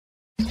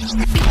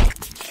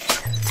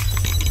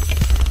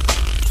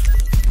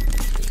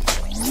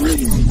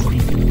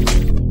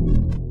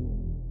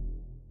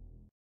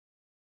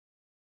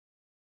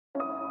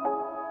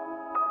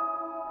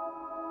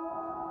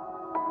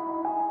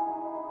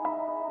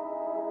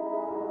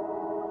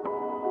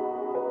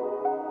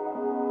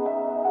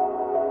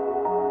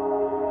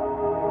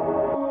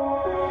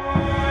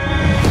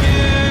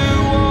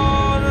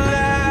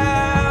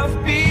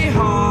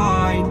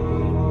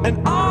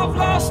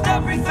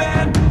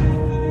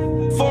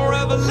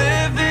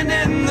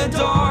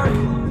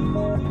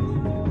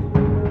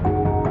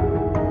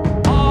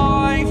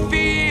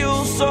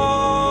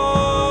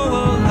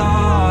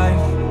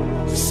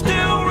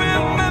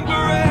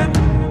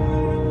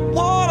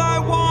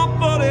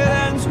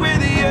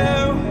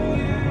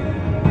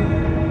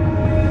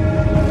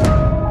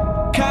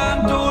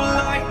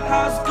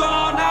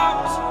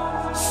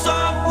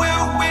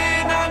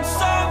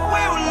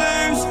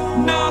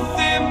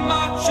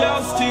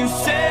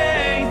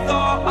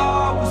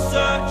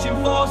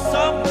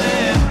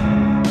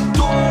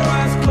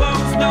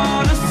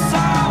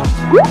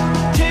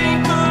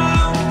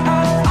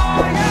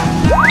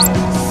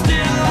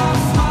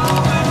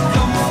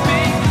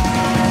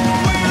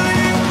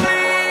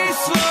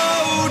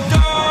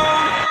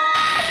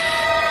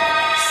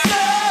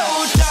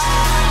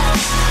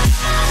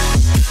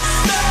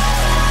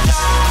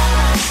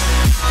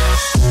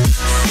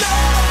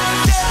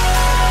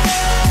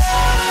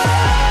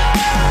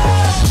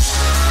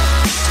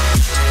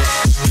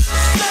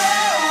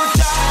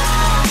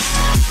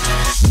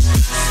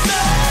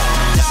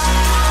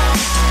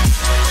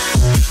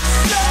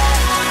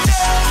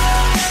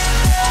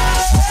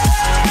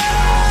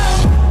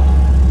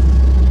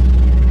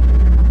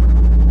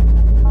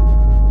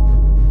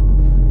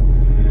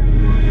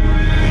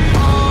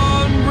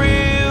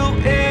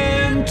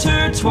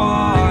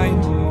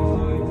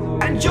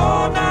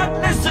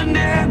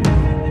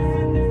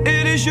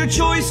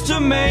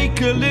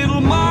A little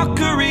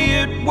mockery,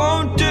 it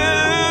won't do.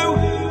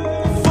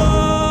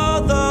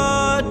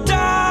 Further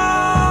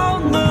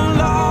down the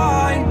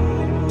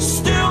line,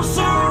 still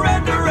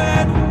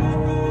surrendering,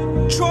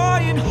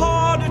 trying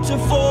harder to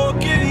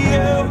forgive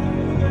you.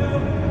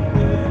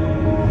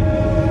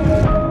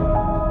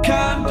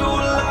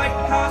 Candlelight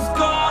has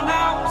gone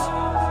out.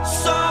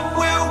 Some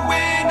will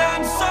win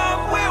and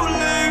some will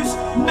lose.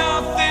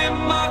 Nothing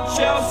much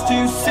else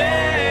to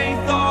say.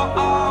 Thought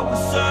I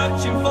was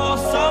searching for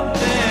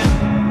something.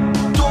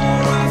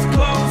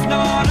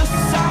 Not a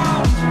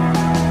sound.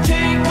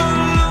 Take a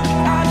look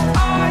as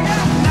I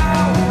am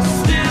now.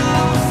 Still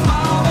I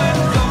smile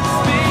and don't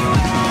speak.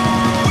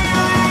 Will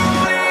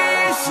you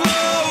please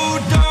slow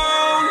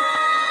down?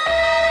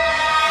 Slow down.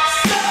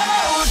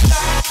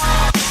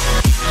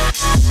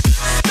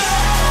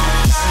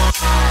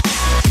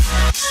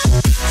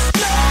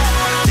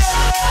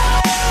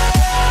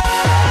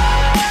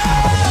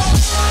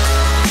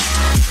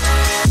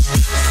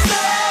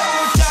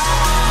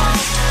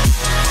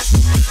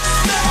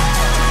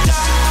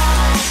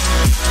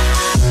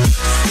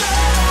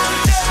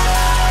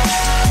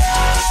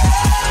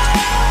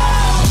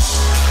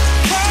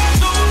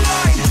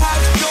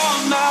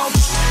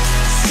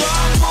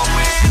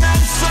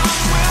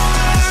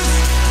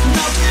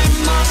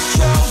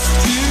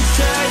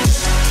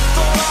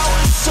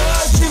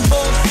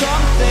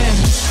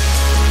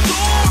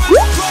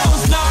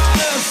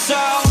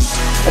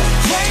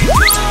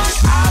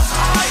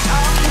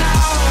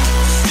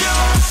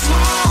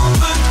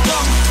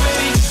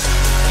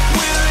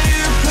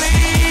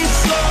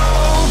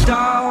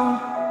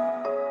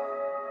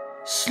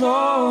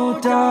 Slow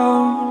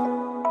down,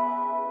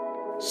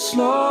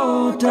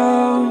 slow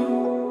down,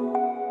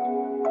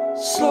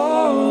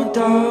 slow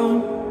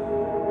down.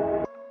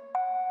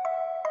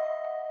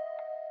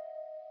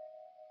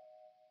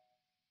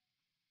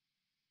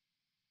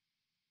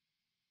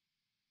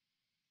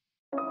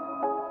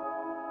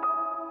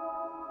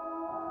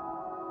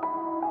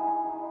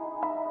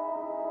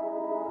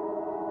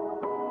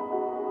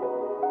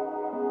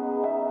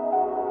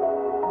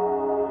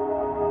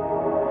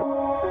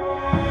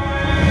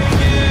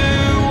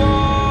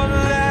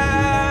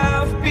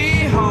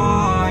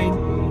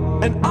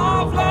 And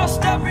I've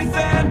lost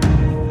everything,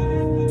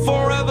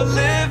 forever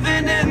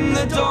living in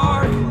the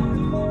dark.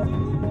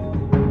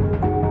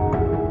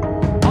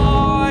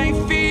 I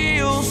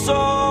feel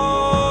so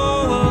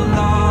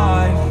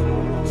alive,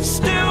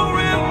 still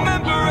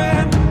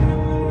remembering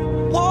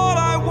what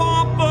I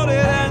want, but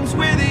it ends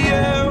with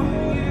you.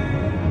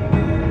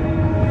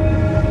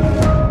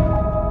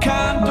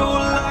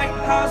 Candlelight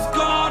has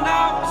gone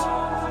out.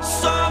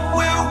 Some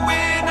will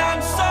win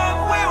and some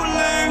will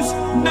lose.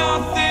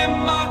 Nothing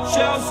much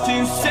else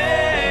to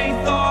say.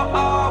 Thought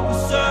I was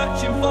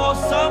searching for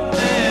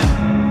something.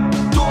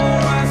 Door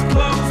has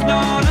closed,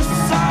 not a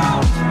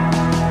sound.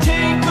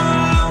 Take a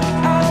look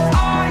as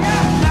I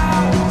am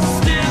now.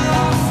 Still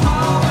I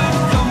smile and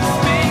don't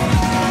speak.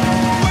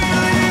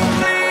 Will you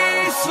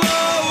please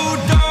slow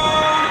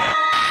down?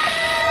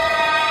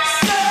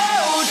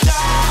 Slow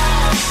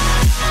down.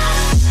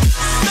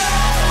 Slow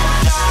down.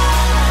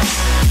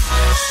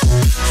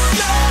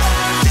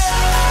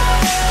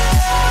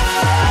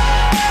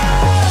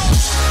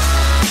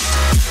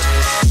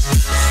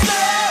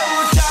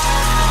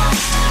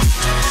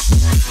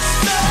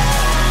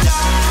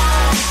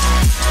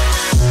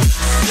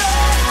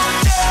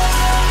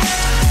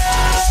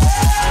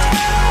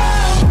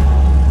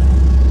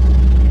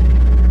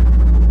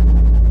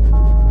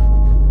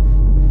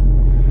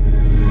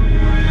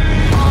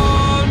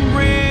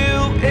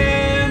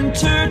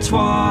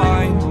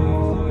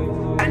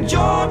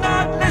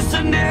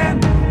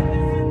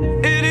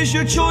 listening. It is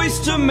your choice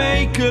to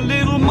make a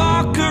little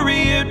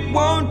mockery, it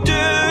won't do.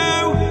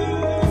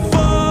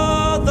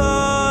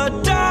 Further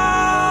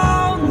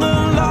down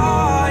the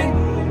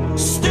line,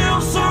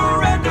 still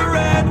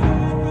surrendering,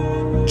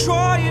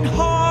 trying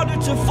harder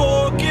to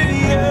forgive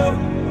you.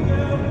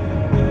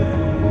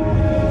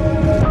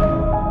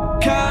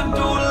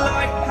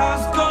 Candlelight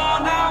has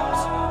gone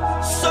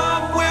out.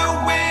 Some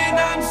will win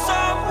and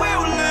some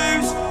will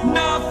lose.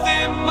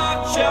 Nothing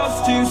much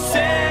else to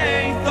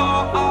say.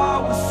 Thought I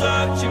was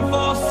searching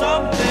for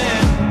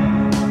something.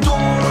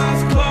 Door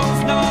has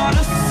closed, not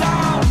a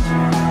sound.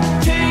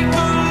 Take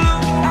a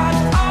look as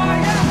I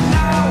am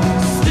now.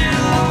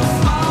 Still I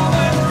smile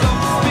but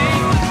don't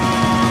speak.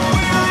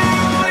 Will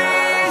you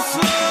please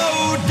slow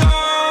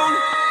down?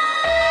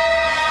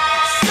 Slow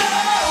down.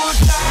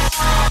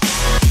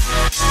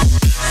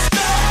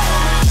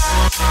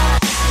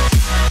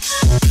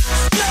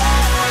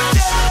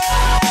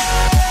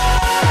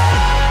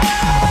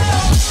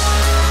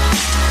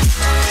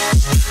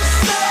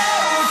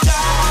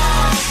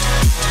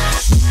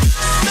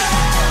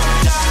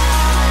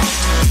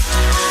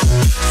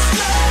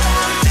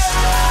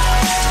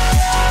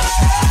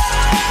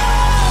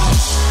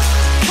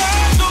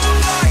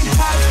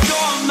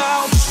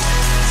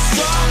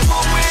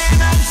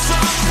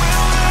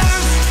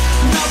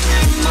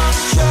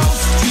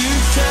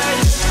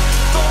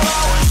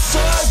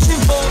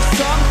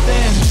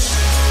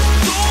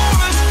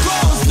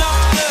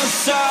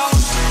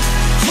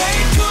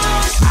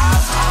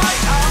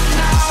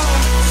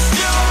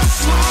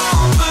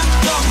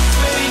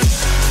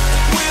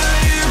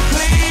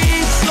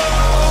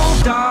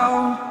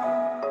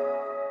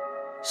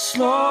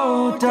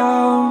 Slow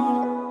down,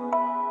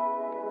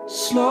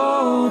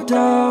 slow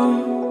down,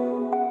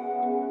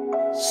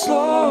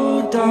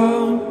 slow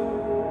down.